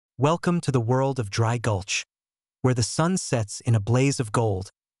Welcome to the world of Dry Gulch, where the sun sets in a blaze of gold,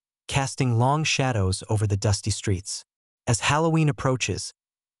 casting long shadows over the dusty streets. As Halloween approaches,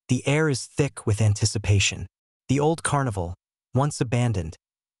 the air is thick with anticipation. The old carnival, once abandoned,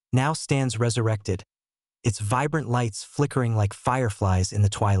 now stands resurrected, its vibrant lights flickering like fireflies in the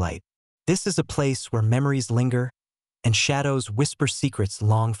twilight. This is a place where memories linger and shadows whisper secrets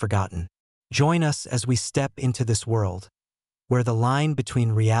long forgotten. Join us as we step into this world, where the line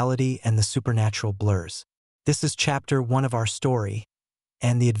between reality and the supernatural blurs. This is chapter 1 of our story,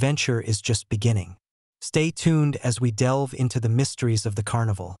 and the adventure is just beginning. Stay tuned as we delve into the mysteries of the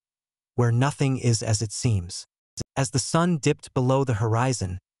carnival, where nothing is as it seems. As the sun dipped below the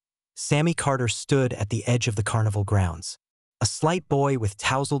horizon, Sammy Carter stood at the edge of the carnival grounds. A slight boy with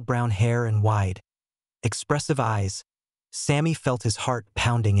tousled brown hair and wide, expressive eyes, Sammy felt his heart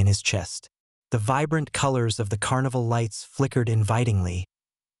pounding in his chest. The vibrant colors of the carnival lights flickered invitingly,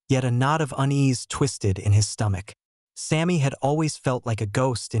 yet a knot of unease twisted in his stomach. Sammy had always felt like a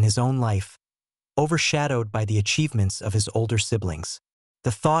ghost in his own life, overshadowed by the achievements of his older siblings.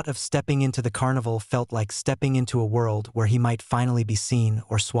 The thought of stepping into the carnival felt like stepping into a world where he might finally be seen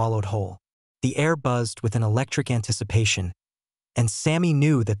or swallowed whole. The air buzzed with an electric anticipation, and Sammy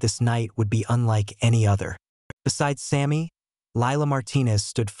knew that this night would be unlike any other. Beside Sammy, Lila Martinez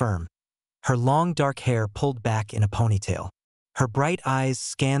stood firm, her long dark hair pulled back in a ponytail. Her bright eyes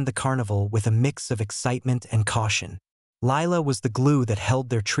scanned the carnival with a mix of excitement and caution. Lila was the glue that held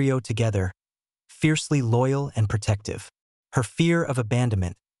their trio together, fiercely loyal and protective. Her fear of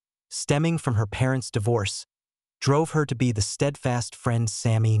abandonment, stemming from her parents' divorce, drove her to be the steadfast friend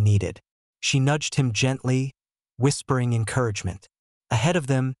Sammy needed. She nudged him gently, whispering encouragement. Ahead of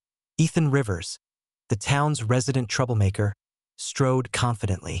them, Ethan Rivers, the town's resident troublemaker, strode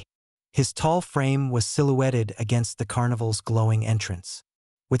confidently. His tall frame was silhouetted against the carnival's glowing entrance.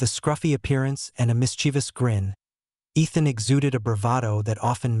 With a scruffy appearance and a mischievous grin, Ethan exuded a bravado that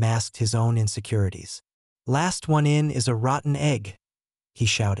often masked his own insecurities. "Last one in is a rotten egg," he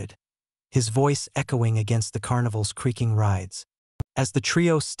shouted, his voice echoing against the carnival's creaking rides. As the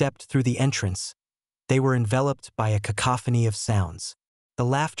trio stepped through the entrance, they were enveloped by a cacophony of sounds. The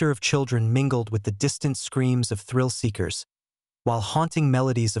laughter of children mingled with the distant screams of thrill-seekers, while haunting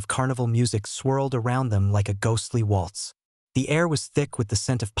melodies of carnival music swirled around them like a ghostly waltz. The air was thick with the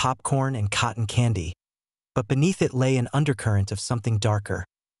scent of popcorn and cotton candy, but beneath it lay an undercurrent of something darker,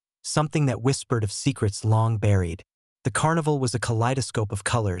 something that whispered of secrets long buried. The carnival was a kaleidoscope of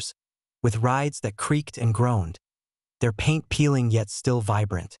colors, with rides that creaked and groaned, their paint peeling yet still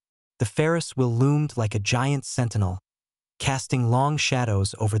vibrant. The Ferris wheel loomed like a giant sentinel, casting long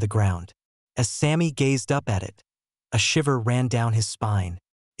shadows over the ground. As Sammy gazed up at it, a shiver ran down his spine.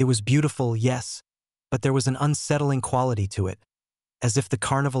 It was beautiful, yes, but there was an unsettling quality to it, as if the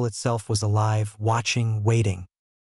carnival itself was alive, watching, waiting.